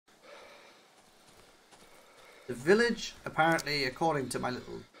The village, apparently, according to my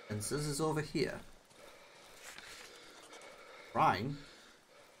little sensors, is over here. Shrine?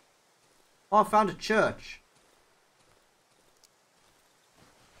 Oh, I found a church.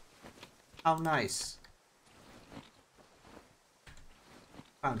 How nice.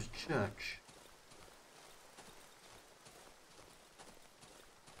 Found a church.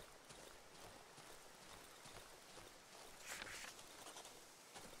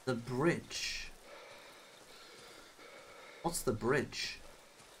 The bridge. What's the bridge?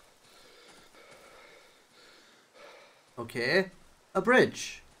 Okay. A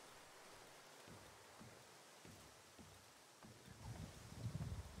bridge.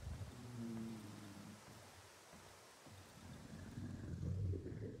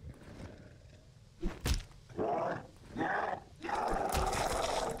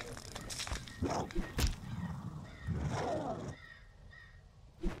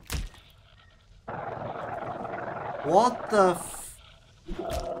 What the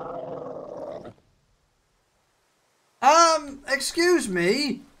excuse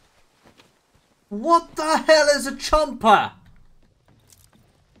me? What the hell is a chomper?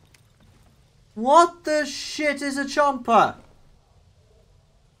 What the shit is a chomper?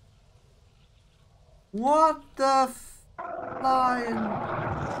 What the flying...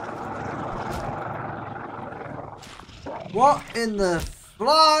 What in the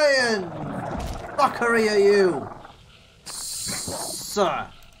flying fuckery are you, sir?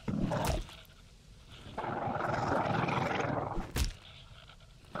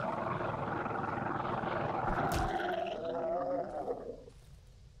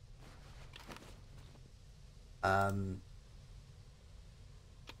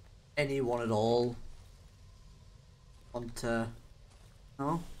 Anyone at all want to,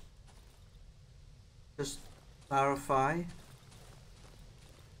 no? Just clarify.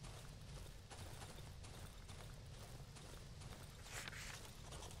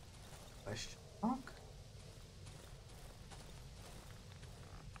 Question mark?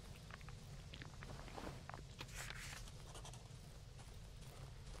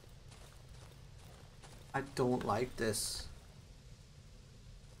 I don't like this.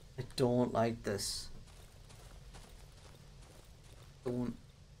 I don't like this.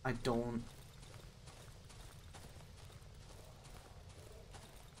 I don't.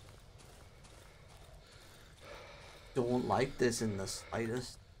 Don't like this in the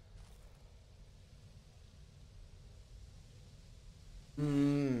slightest.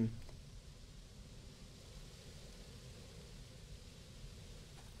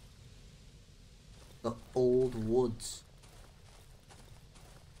 The old woods.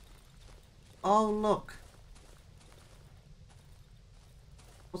 Oh, look.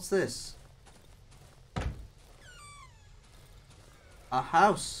 What's this? A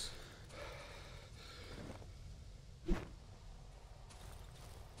house.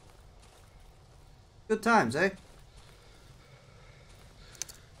 Good times, eh?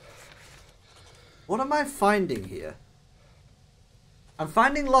 What am I finding here? I'm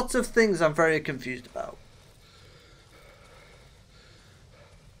finding lots of things I'm very confused about.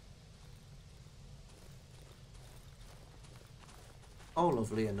 Oh,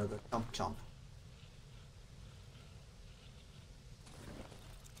 lovely, another chomp chomp.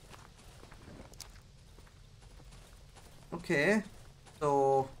 Okay,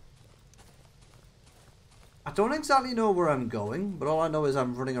 so I don't exactly know where I'm going, but all I know is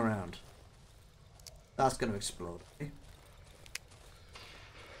I'm running around. That's gonna explode. Eh?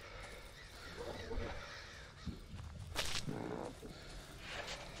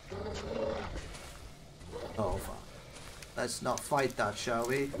 Oh, fuck. Let's not fight that, shall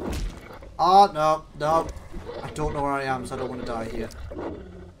we? Oh, no, no. I don't know where I am, so I don't want to die here.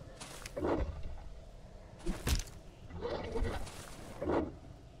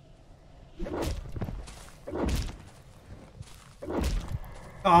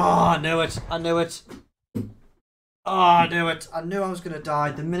 Oh, I knew it. I knew it. Oh, I knew it. I knew I was going to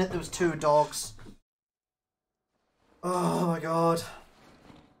die the minute there was two dogs. Oh, my God.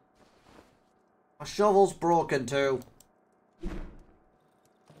 My shovel's broken, too.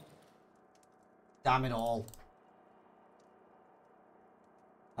 Damn it all.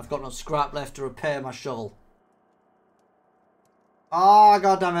 I've got no scrap left to repair my shovel. Oh,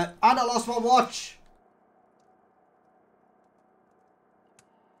 God damn it. And I lost my watch.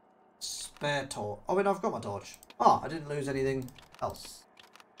 Spare torch. Oh, wait, I've got my torch. Oh, I didn't lose anything else.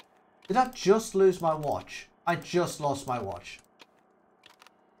 Did I just lose my watch? I just lost my watch.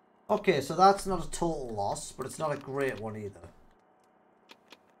 Okay, so that's not a total loss, but it's not a great one either.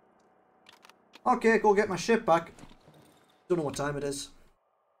 Okay, go get my ship back. Don't know what time it is.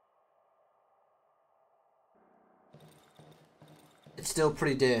 It's still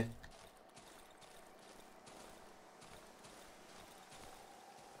pretty dear.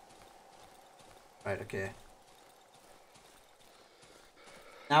 Right, okay.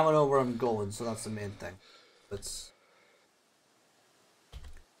 Now I know where I'm going, so that's the main thing. It's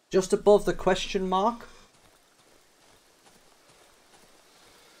just above the question mark.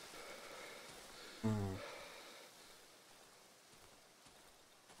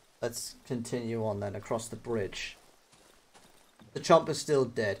 Let's continue on then across the bridge. The chomper's still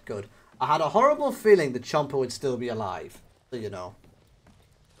dead. Good. I had a horrible feeling the chomper would still be alive. So you know.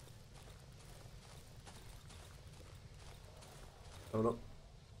 Hold up.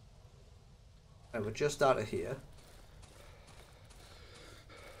 Right, we're just out of here.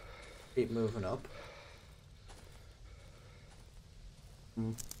 Keep moving up.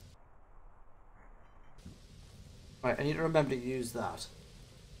 Right, I need to remember to use that.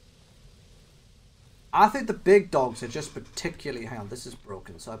 I think the big dogs are just particularly... Hang on, this is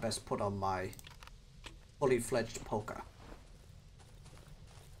broken, so I best put on my fully fledged poker.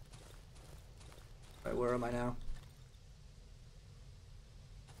 Right, where am I now?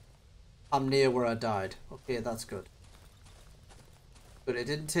 I'm near where I died. Okay, that's good. But it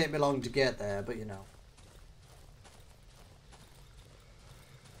didn't take me long to get there, but you know.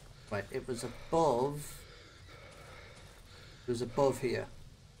 Right, it was above... It was above here.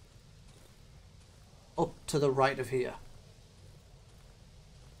 Up to the right of here.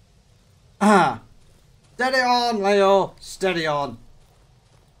 Ah! Steady on, Leo! Steady on!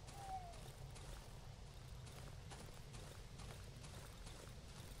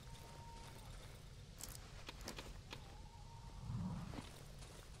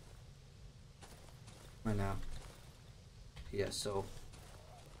 Right now. Yeah, so...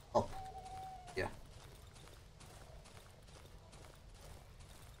 Up. Yeah.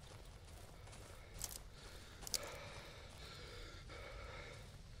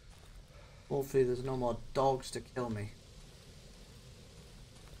 Hopefully there's no more dogs to kill me.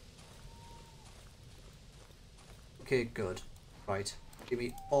 Okay, good. Right. Give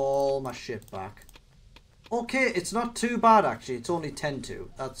me all my shit back. Okay, it's not too bad actually. It's only 10-2.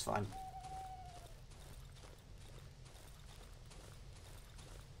 That's fine.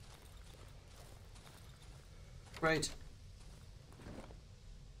 Right.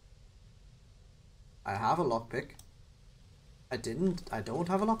 I have a lockpick. I don't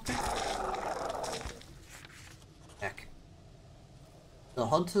have a lockpick. Heck. The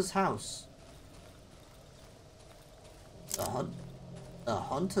hunter's house. The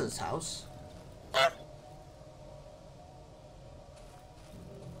hunter's house?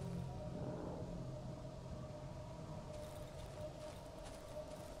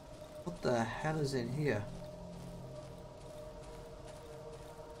 What the hell is in here?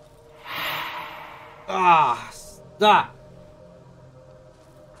 Ah! Stop!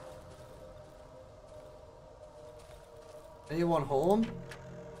 Anyone home?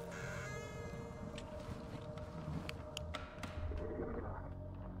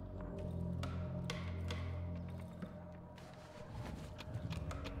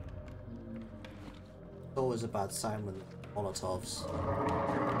 Always a bad sign with Molotovs.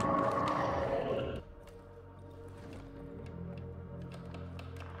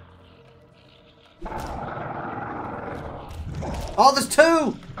 Oh, there's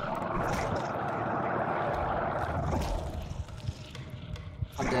two!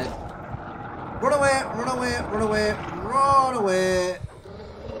 I'm dead. Run away, run away, run away, run away.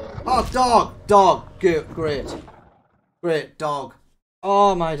 Oh, dog, dog. Good, great. Great, dog.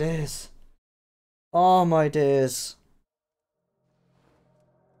 Oh, my days. Oh, my days.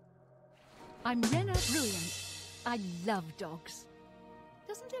 I'm Rena Brilliant. I love dogs.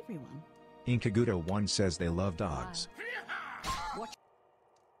 Doesn't everyone? Inkaguto1 says they love dogs.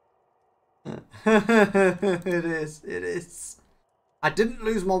 It is, it is. I didn't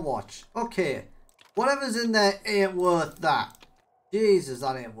lose my watch. Okay. Whatever's in there ain't worth that. Jesus,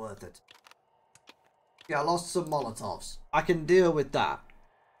 that ain't worth it. Yeah, I lost some Molotovs. I can deal with that.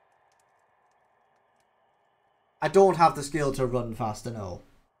 I don't have the skill to run fast enough.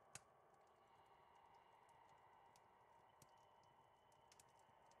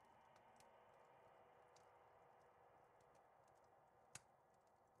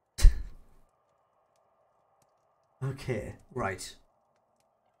 Okay, right.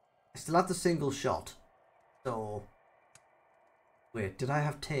 I still have the single shot. So... Wait, did I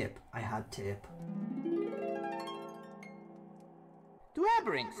have tape? I had tape.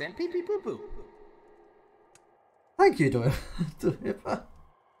 Dwabberings and pee pee poo poo. Thank you, Doyle.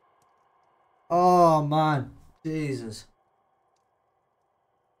 Oh, man. Jesus.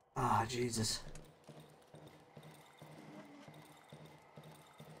 Ah, Jesus.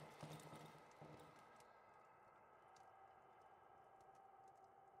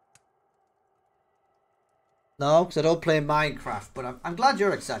 No, because I don't play Minecraft, but I'm glad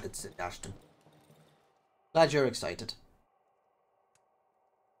you're excited, Sid Ashton. Glad you're excited.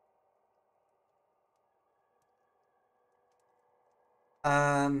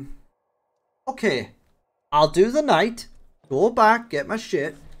 Okay. I'll do the night, go back, get my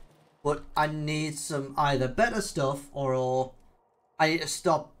shit, but I need some either better stuff or I need to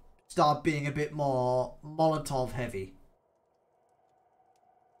start being a bit more Molotov heavy.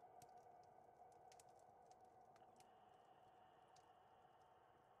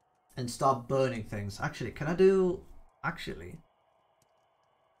 And start burning things. Actually, can I do... Actually...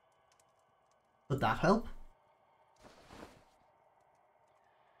 Would that help?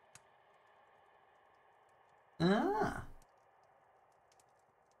 Ah.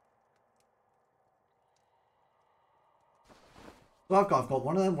 So I've got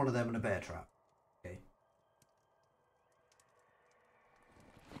one of them, and a bear trap. Okay.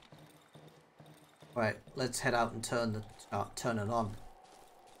 Right, let's head out and turn it on.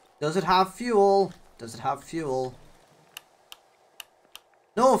 Does it have fuel? Does it have fuel?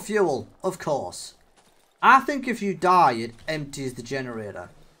 No fuel, of course. I think if you die, it empties the generator.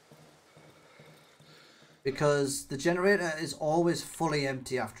 Because the generator is always fully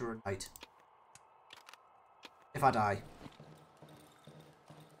empty after a night. If I die.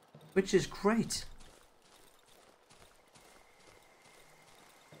 Which is great.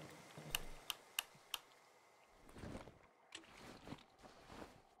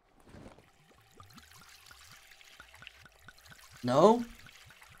 No?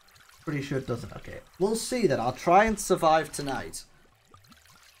 Pretty sure it doesn't. Okay. We'll see then. I'll try and survive tonight.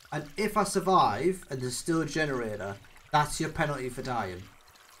 And if I survive and there's still a generator, that's your penalty for dying.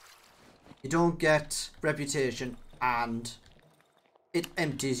 You don't get reputation and it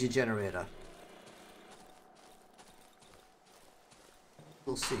empties your generator.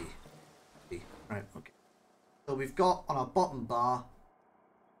 We'll see. Right, okay. So we've got on our bottom bar.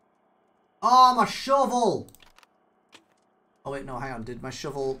 Oh, my shovel! Oh wait, no, hang on. Did my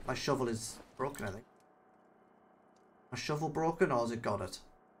shovel is broken, I think. My shovel broken, or has it got it?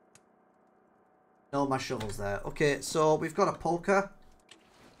 No, my shovel's there. Okay, so we've got a poker.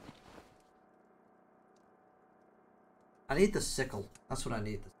 I need the sickle. That's what I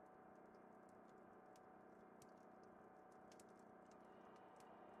need.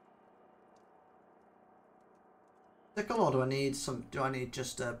 Sickle, or do I need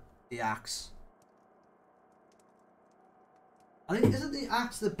just the axe? I think, isn't the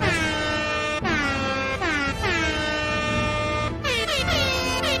axe the best?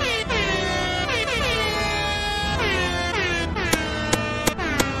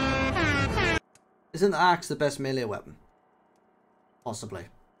 Isn't the axe the best melee weapon? Possibly.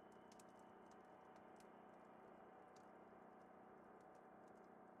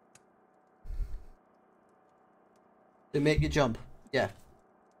 They make you jump. Yeah.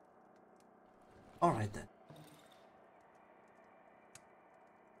 Alright then.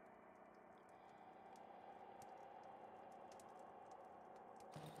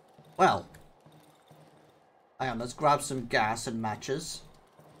 Well. Hang on, let's grab some gas and matches.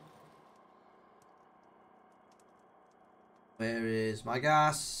 Where is my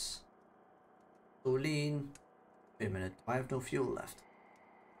gas? Gasoline. Wait a minute, I have no fuel left.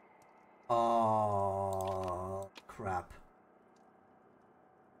 Oh, crap.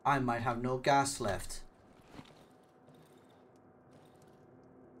 I might have no gas left.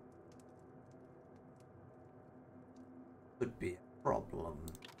 Could be a problem.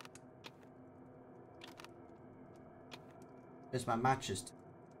 Where's my matches?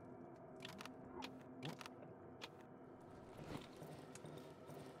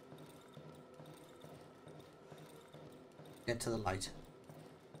 Get to the light.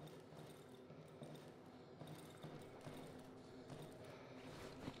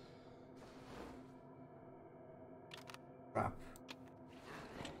 Crap.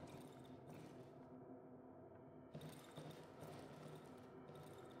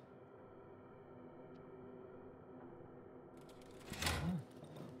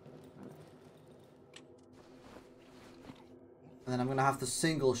 And then I'm gonna have the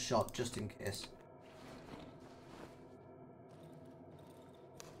single shot just in case.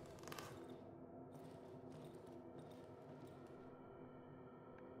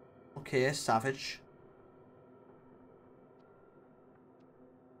 Okay, savage.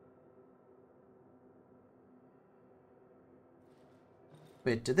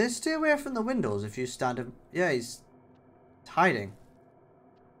 Wait, did they stay away from the windows if you stand him? Yeah, he's hiding.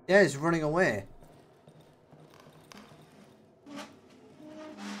 Yeah, he's running away.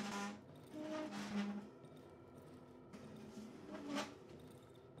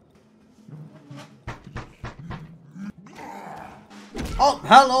 Oh,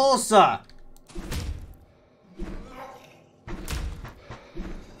 hello, sir.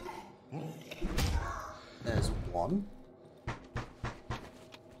 There's one.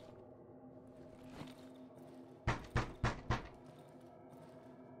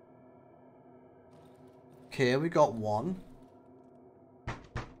 Okay, we got one.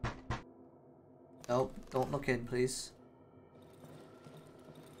 Nope, don't look in, please.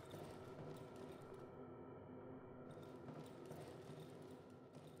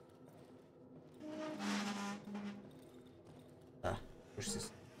 Push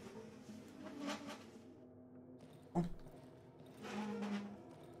this. Oh.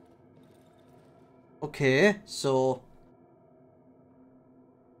 Okay, so...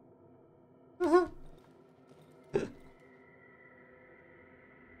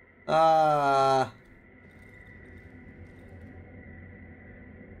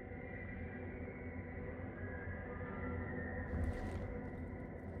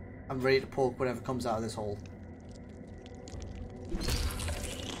 I'm ready to poke whatever comes out of this hole.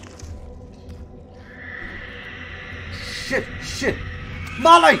 Shit! Shit!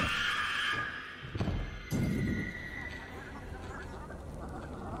 Molly!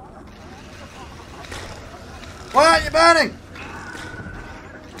 Why aren't you burning?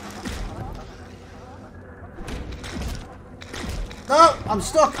 No! I'm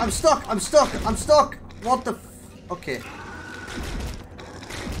stuck! I'm stuck! I'm stuck! I'm stuck! What the f... Okay.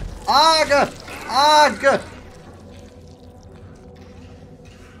 Ah, good! Ah, good!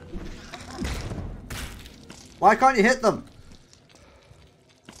 Why can't you hit them?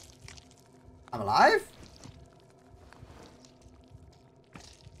 I'm alive?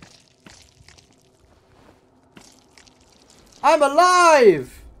 I'm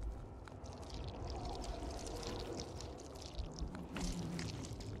alive!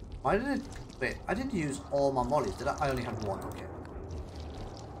 Why did it... Wait, I didn't use all my mollies, did I? I only had one, okay.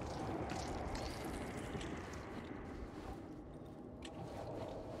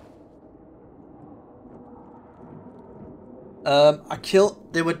 I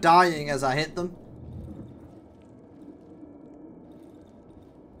killed... They were dying as I hit them.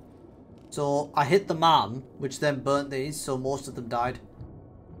 So, I hit the man, which then burnt these, so most of them died.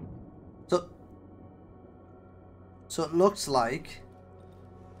 So it looks like...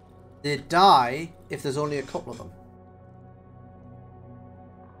 They die if there's only a couple of them.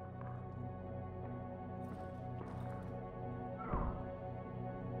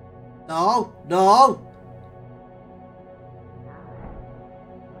 No! No!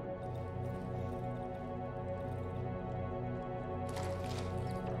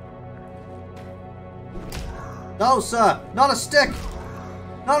 No, sir! Not a stick!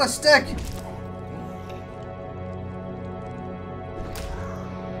 Not a stick!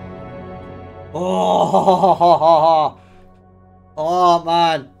 Oh! Oh,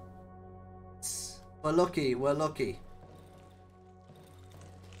 man! We're lucky, we're lucky.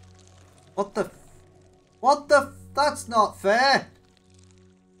 What the... What the... That's not fair!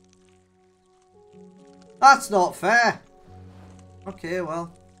 That's not fair! Okay,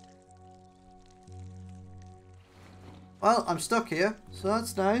 well... Well, I'm stuck here, so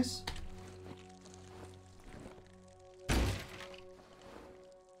that's nice.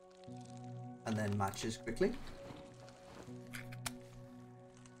 And then matches quickly.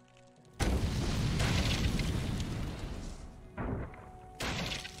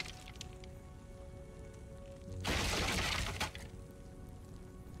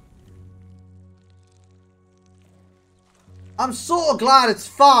 I'm so glad it's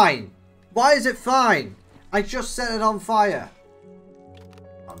fine. Why is it fine? I just set it on fire.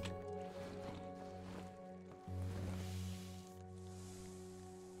 Does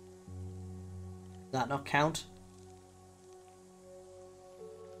that not count?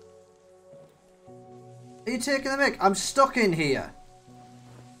 Are you taking the mic? I'm stuck in here.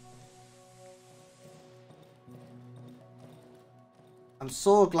 I'm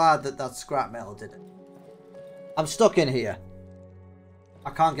so glad that that scrap metal did it. I'm stuck in here. I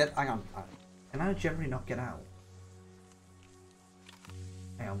can't get... Hang on. Can I generally not get out?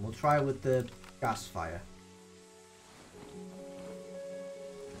 Hang on, we'll try with the gas fire.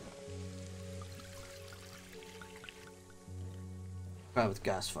 Try with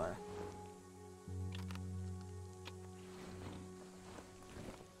gas fire.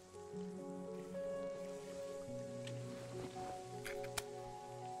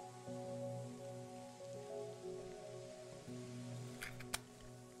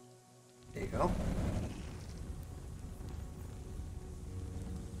 There you go.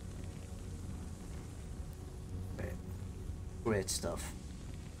 Great stuff.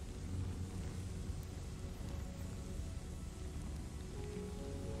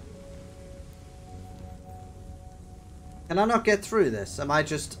 Can I not get through this? Am I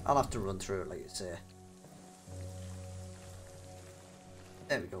just... I'll have to run through it, like you say.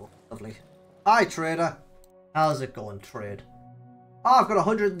 There we go. Lovely. Hi, trader. How's it going, trade? Oh, I've got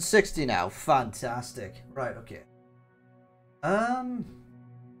 160 now. Fantastic. Right, okay. I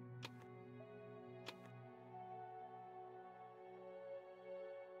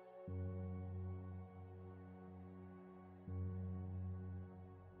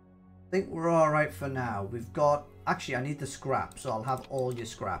think we're alright for now. We've got... Actually, I need the scrap, so I'll have all your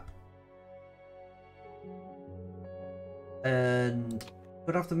scrap. And...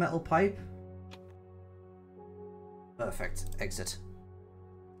 Could I have the metal pipe? Perfect. Exit.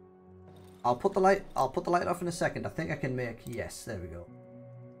 I'll put the light off in a second. I think I can make... Yes, there we go.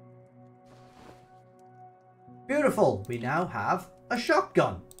 Beautiful. We now have a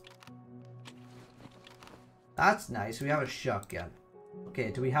shotgun. That's nice. We have a shotgun.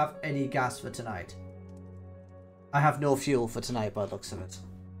 Okay, do we have any gas for tonight? I have no fuel for tonight by the looks of it.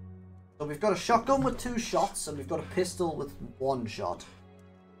 So we've got a shotgun with 2 shots and we've got a pistol with 1 shot.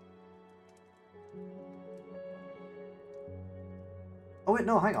 Oh wait,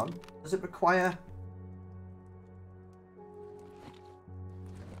 no, hang on. Does it require...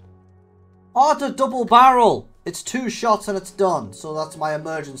 Oh, it's a double barrel! It's 2 shots and it's done. So that's my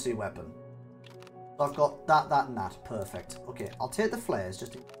emergency weapon. So I've got that and that. Perfect. Okay, I'll take the flares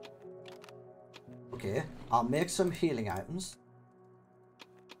just in... Okay, I'll make some healing items.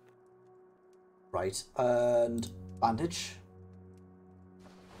 Right, and bandage.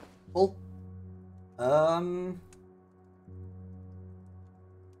 Cool. I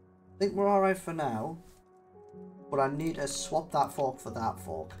think we're alright for now. But I need to swap that fork for that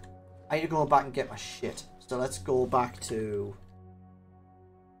fork. I need to go back and get my shit. So let's go back to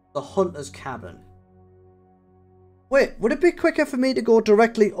the hunter's cabin. Wait, would it be quicker for me to go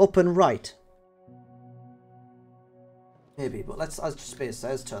directly up and right? Maybe, but let's, as Space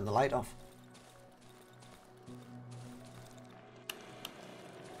says, turn the light off.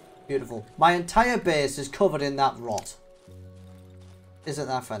 Beautiful. My entire base is covered in that rot. Isn't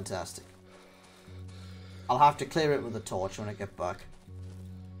that fantastic? I'll have to clear it with a torch when I get back.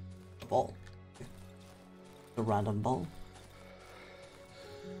 A ball. A random ball.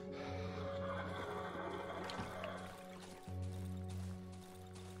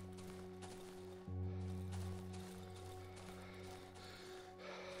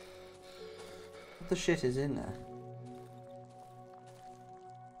 What the shit is in there?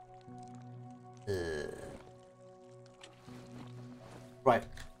 Right.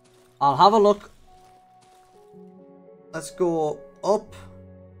 I'll have a look. Let's go up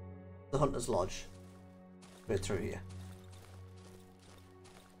the Hunter's Lodge. Right through here.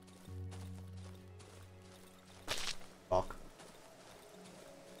 Fuck.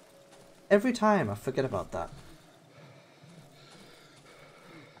 Every time I forget about that.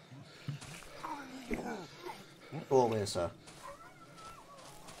 Go away, sir.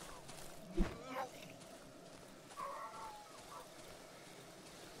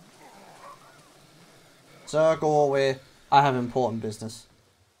 Sir, go away. I have important business.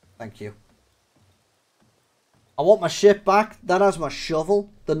 Thank you. I want my ship back. That has my shovel.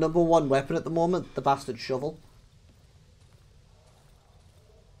 The #1 weapon at the moment. The bastard shovel.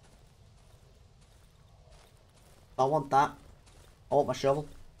 I want that. I want my shovel.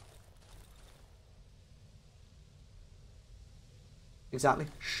 Exactly.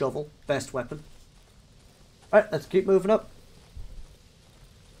 Shovel. Best weapon. Right, let's keep moving up.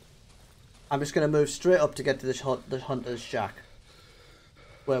 I'm just going to move straight up to get to the hunter's shack.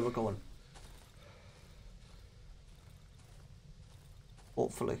 Where we're going.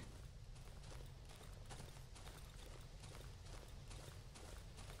 Hopefully.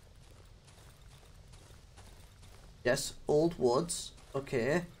 Yes, old woods.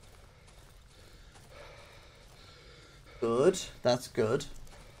 Okay. Good. That's good.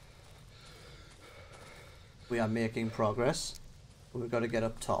 We are making progress. We've got to get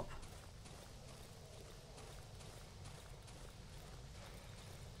up top.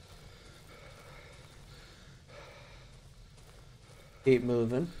 Keep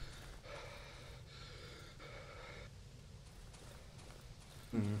moving.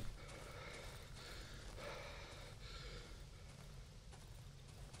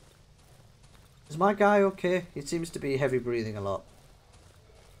 Is my guy okay? He seems to be heavy breathing a lot.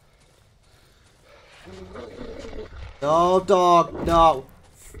 No, dog, no.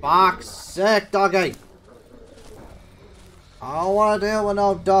 Fuck's sake, doggy. I don't want to deal with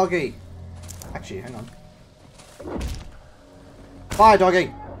no doggy. Actually, hang on. Bye,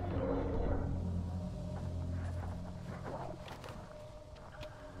 doggy.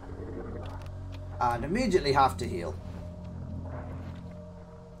 And immediately have to heal.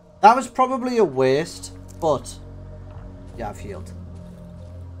 That was probably a waste, but yeah, I've healed.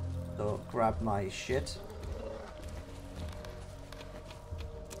 So grab my shit.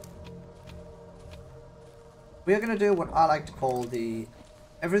 We are going to do what I like to call the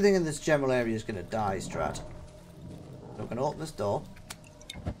everything in this general area is going to die strat. So we're going to open this door.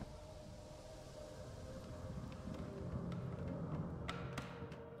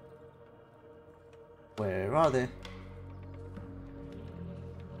 Where are they?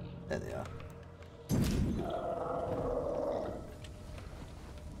 There they are.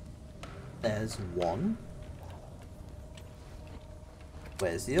 There's one.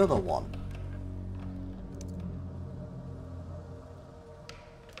 Where's the other one?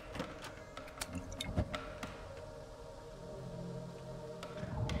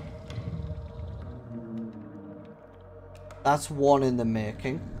 That's one in the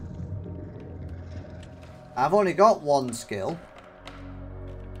making. I've only got one skill.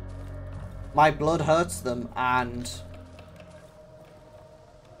 My blood hurts them and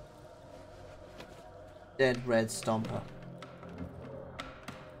dead red stomper.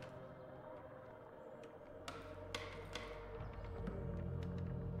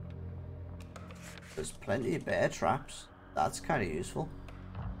 There's plenty of bear traps. That's kind of useful.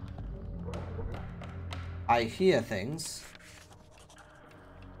 I hear things.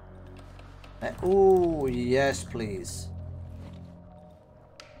 Oh, yes, please.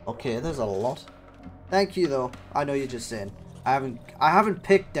 Okay, there's a lot. Thank you, though. I know you're just saying. I haven't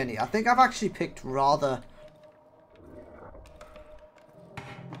picked any. I think I've actually picked rather...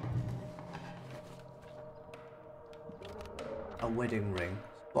 a wedding ring.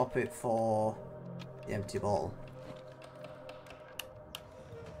 Swap it for the empty ball.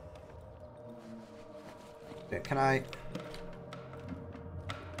 Okay, can I...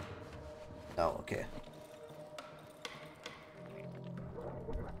 Oh, okay.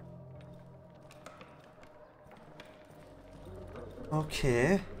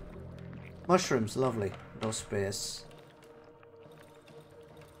 Okay. Mushrooms, lovely. No space.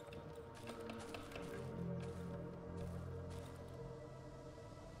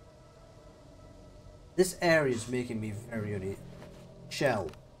 This area is making me very uneasy. Shell.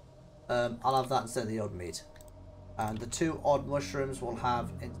 I'll have that instead of the odd meat. And the two odd mushrooms will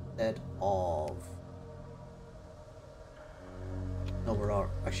have instead of... No, we're all...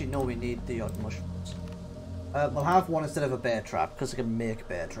 Actually, no, we need the odd mushrooms. We'll have one instead of a bear trap, because I can make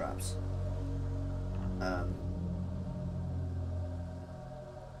bear traps.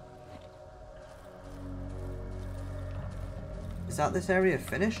 Is that this area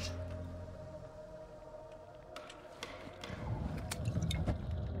finished?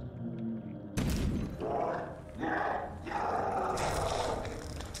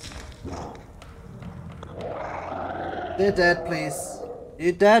 They're dead, please. Are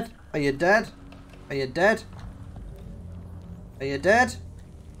you dead? Are you dead? Are you dead? Are you dead?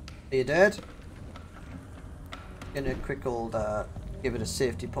 Are you dead? Gonna quick old give it a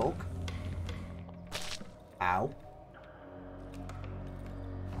safety poke. Ow.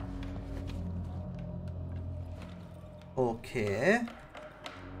 Okay.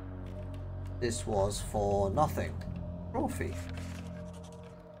 This was for nothing. Trophy.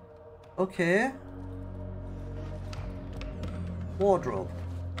 Okay. Wardrobe.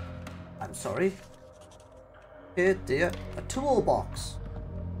 I'm sorry. Here, dear. A toolbox.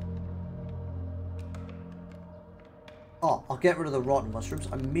 Oh, I'll get rid of the rotten mushrooms.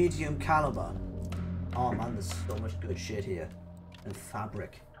 A medium caliber. Oh man, there's so much good shit here. And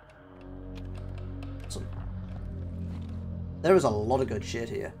fabric. Awesome. There is a lot of good shit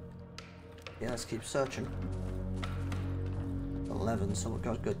here. Yeah, let's keep searching. 11, so we've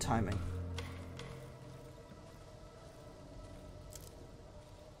got good timing.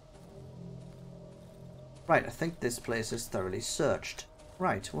 Right, I think this place is thoroughly searched.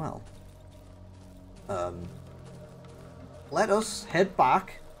 Right, well. Let us head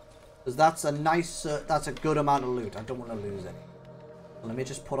back. Because that's a nice, that's a good amount of loot. I don't want to lose any. Let me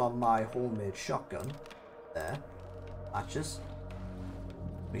just put on my homemade shotgun. There. Matches.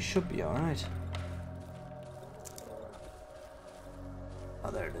 We should be alright.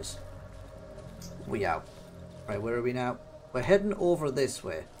 Oh, there it is. We out. Right, where are we now? We're heading over this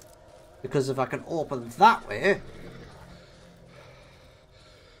way. Because if I can open that way...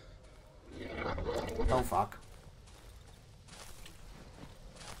 Oh, fuck.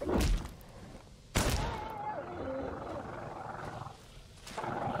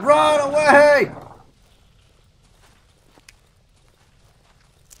 Run away!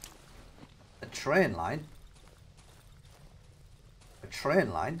 A train line? A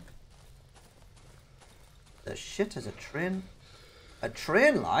train line? The shit is a train... A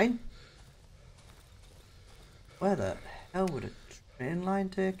train line? Where the hell would a train line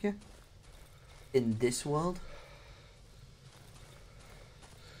take you? In this world?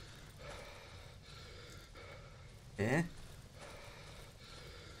 Okay.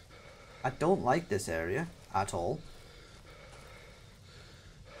 I don't like this area at all.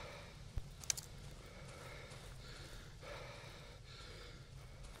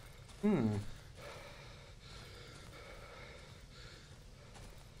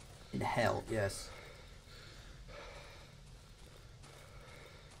 In hell, yes.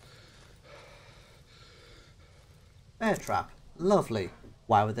 Bear trap. Lovely.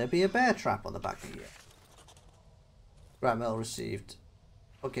 Why would there be a bear trap on the back of here? Scrap metal received.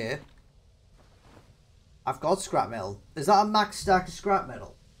 Okay. I've got scrap metal. Is that a max stack of scrap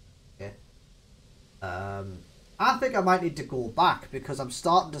metal? Okay. I think I might need to go back because I'm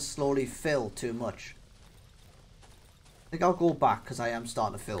starting to slowly fill too much. I think I'll go back because I am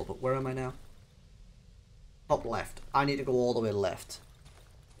starting to fill. But where am I now? Top left. I need to go all the way left.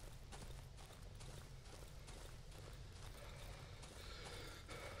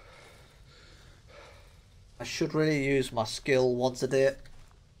 I should really use my skill once a day.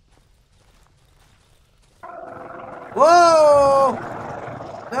 Whoa!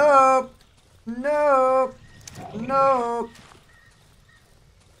 No! No! No!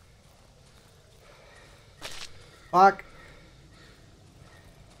 Fuck.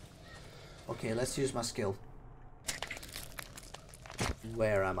 Okay, let's use my skill.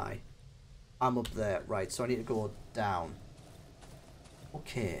 Where am I? I'm up there. Right, so I need to go down.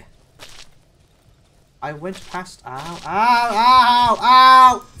 Okay. I went past... Ow, ow, ow,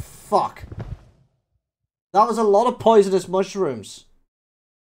 ow! Fuck. That was a lot of poisonous mushrooms.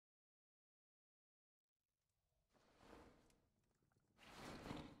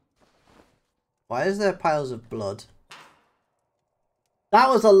 Why is there piles of blood? That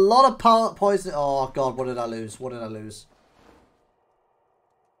was a lot of poison. Oh god, what did I lose? What did I lose?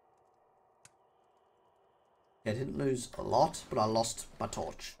 I didn't lose a lot, but I lost my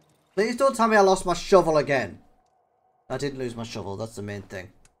torch. Please don't tell me I lost my shovel again. I didn't lose my shovel, that's the main thing.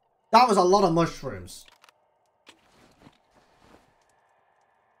 That was a lot of mushrooms.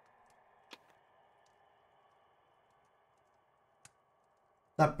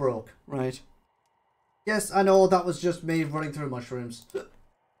 That broke, right. Yes, I know that was just me running through mushrooms.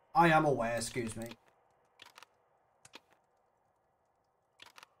 I am aware, excuse me.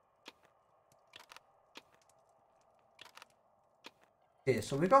 Okay,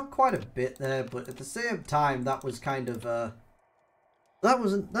 so we got quite a bit there, but at the same time, that was kind of that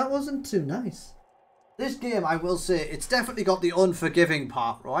wasn't too nice. This game, I will say, it's definitely got the unforgiving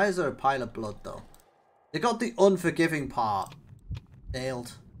part. Why is there a pile of blood though? They got the unforgiving part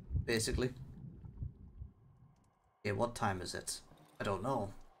nailed, basically. Okay, what time is it? I don't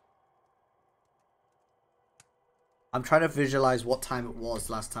know. I'm trying to visualize what time it was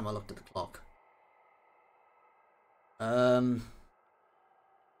last time I looked at the clock. I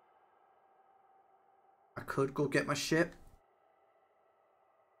could go get my ship.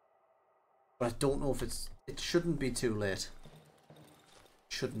 But I don't know if it shouldn't be too late.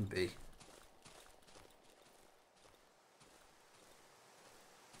 Shouldn't be.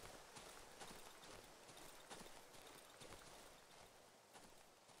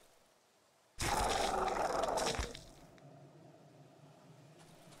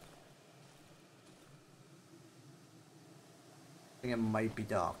 I think it might be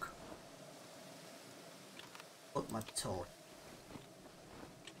dark. Put my torch.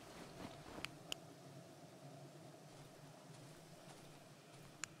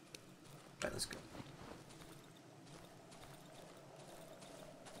 Right, let's go.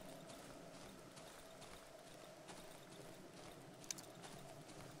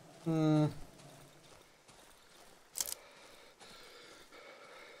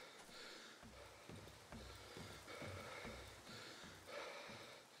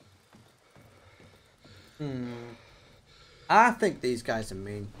 I think these guys are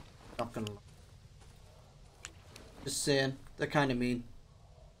mean. Not gonna lie. Just saying, they're kind of mean.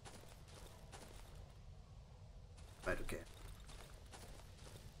 Right, okay.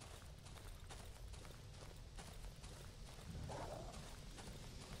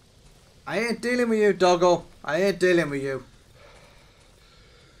 I ain't dealing with you, doggo. I ain't dealing with you.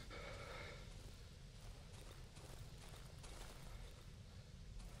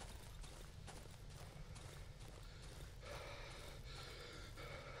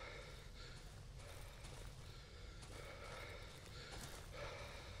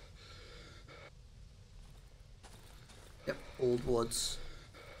 Old woods.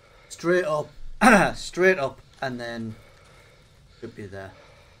 Straight up. Straight up. And then Could be there.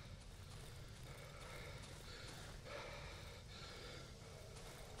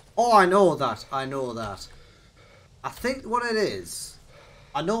 Oh, I know that. I know that. I think what it is,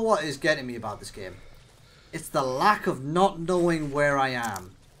 I know what is getting me about this game. It's the lack of not knowing where I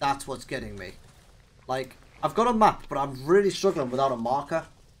am. That's what's getting me. Like, I've got a map, but I'm really struggling without a marker.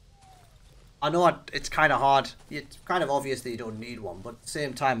 I know it's kind of hard. It's kind of obvious that you don't need one, but at the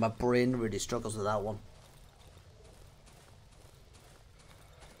same time, my brain really struggles with that one.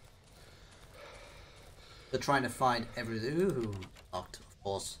 They're trying to find everything. Ooh, locked, of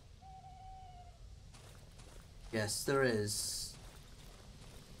course. Yes, there is.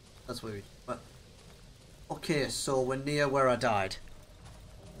 That's what we... But... Okay, so we're near where I died.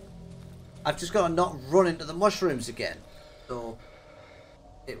 I've just got to not run into the mushrooms again. So,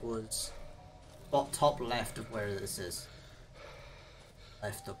 it was... top left of where this is.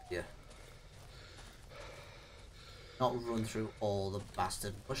 Left up here. Not run through all the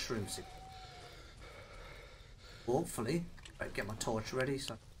bastard mushrooms again. Hopefully. Right, get my torch ready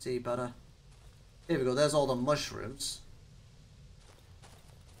so I can see better. Here we go, there's all the mushrooms.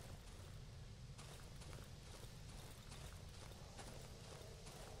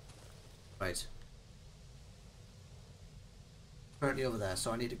 Right. Currently over there,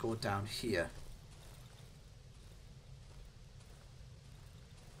 so I need to go down here.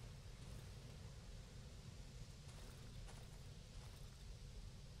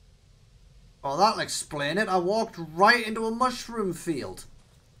 Oh, that'll explain it. I walked right into a mushroom field.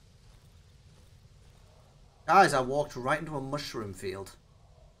 Guys, I walked right into a mushroom field.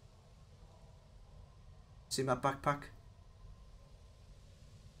 See my backpack?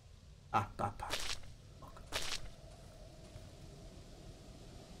 Ah, backpack.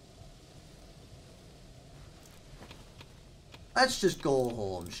 Let's just go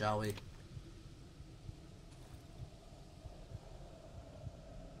home, shall we? I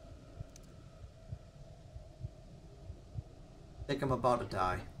think I'm about to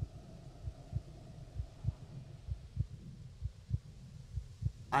die.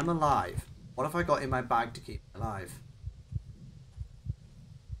 I'm alive. What have I got in my bag to keep me alive?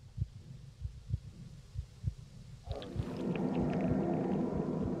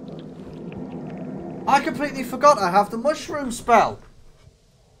 I completely forgot I have the mushroom spell.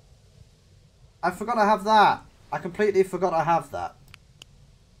 I forgot I have that. I completely forgot I have that.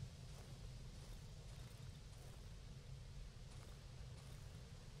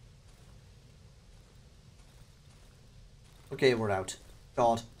 Okay, we're out.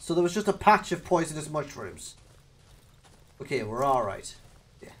 God. So there was just a patch of poisonous mushrooms. Okay, we're alright.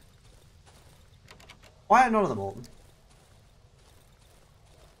 Yeah. Why are none of them open?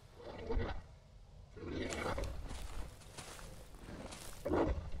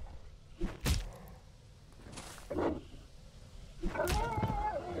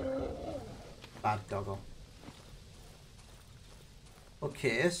 Bad doggo.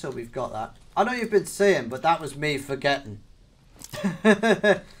 Okay, so we've got that. I know you've been saying, but that was me forgetting.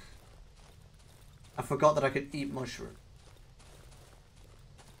 I forgot that I could eat mushroom.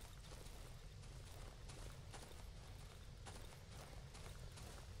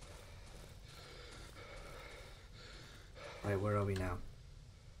 Right, where are we now?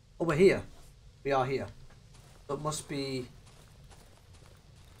 Oh, we're here. We are here. So it must be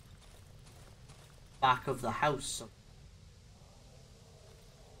back of the house.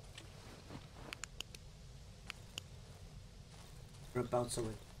 We're about to...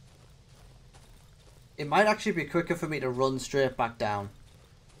 It might actually be quicker for me to run straight back down.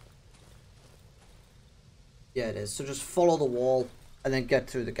 Yeah, it is. So just follow the wall and then get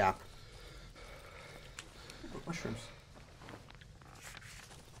through the gap. Oh, mushrooms.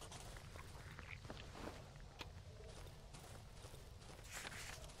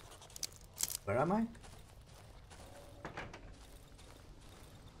 Where am I?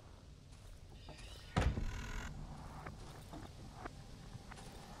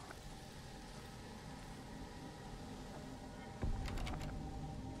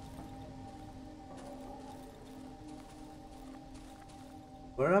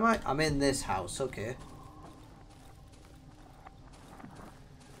 Where am I? I'm in this house, okay.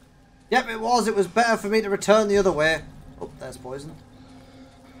 Yep, it was. It was better for me to return the other way. Oh, there's poison.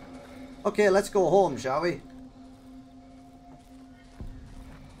 Okay, let's go home, shall we?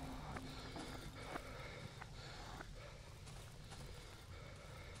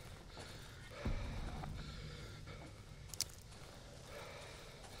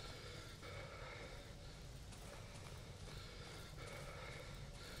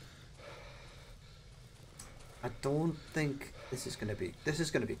 I don't think this is gonna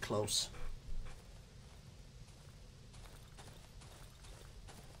be close.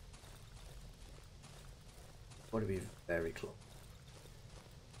 Got to be very close.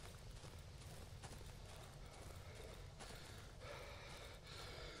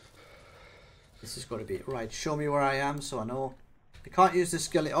 This is got to be right. Show me where I am so I know. I can't use this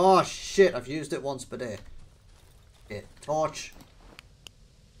skeleton. Oh shit! I've used it once per day. Okay, torch.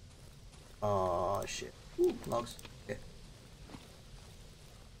 Oh shit! Ooh, logs. Okay.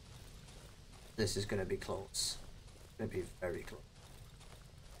 This is gonna be close. It's gonna be very close.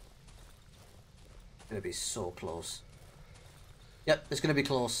 It's gonna be so close. Yep, it's gonna be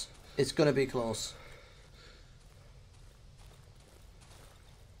close. It's gonna be close.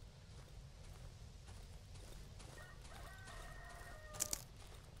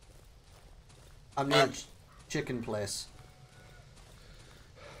 I'm near chicken place.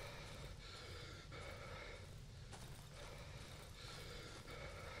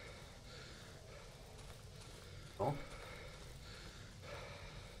 Oh.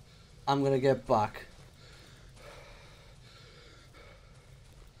 I'm gonna get back.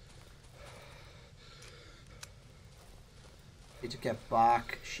 Need to get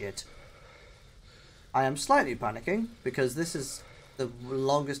back. Shit. I am slightly panicking because this is the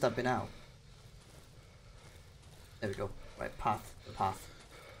longest I've been out. There we go. Right, path. The path.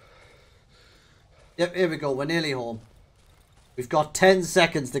 Yep, here we go. We're nearly home. We've got 10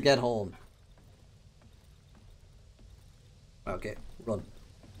 seconds to get home. Okay, run.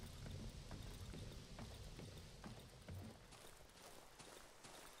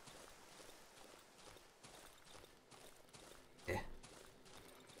 Yeah.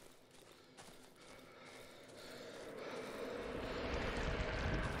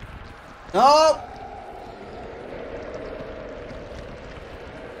 No!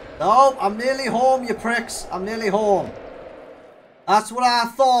 No, I'm nearly home, you pricks. I'm nearly home. That's what I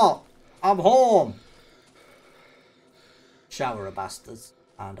thought. I'm home. Shower of bastards.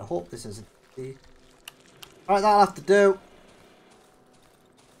 And I hope this isn't the... Alright, that'll have to do.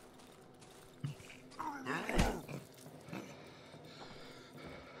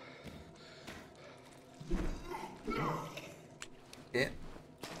 Yeah.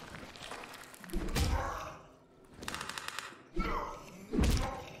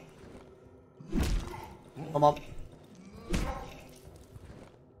 Come on.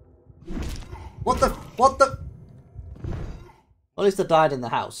 What the? Well, at least I died in the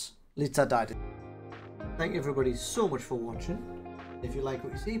house. At least I died. Thank you everybody so much for watching. If you like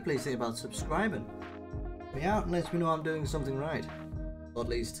what you see, please think about subscribing. Help me out and let me know I'm doing something right. Or at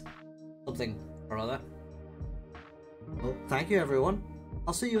least something or other. Well, thank you everyone.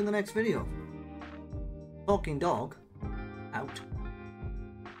 I'll see you in the next video. Talking Dog, out.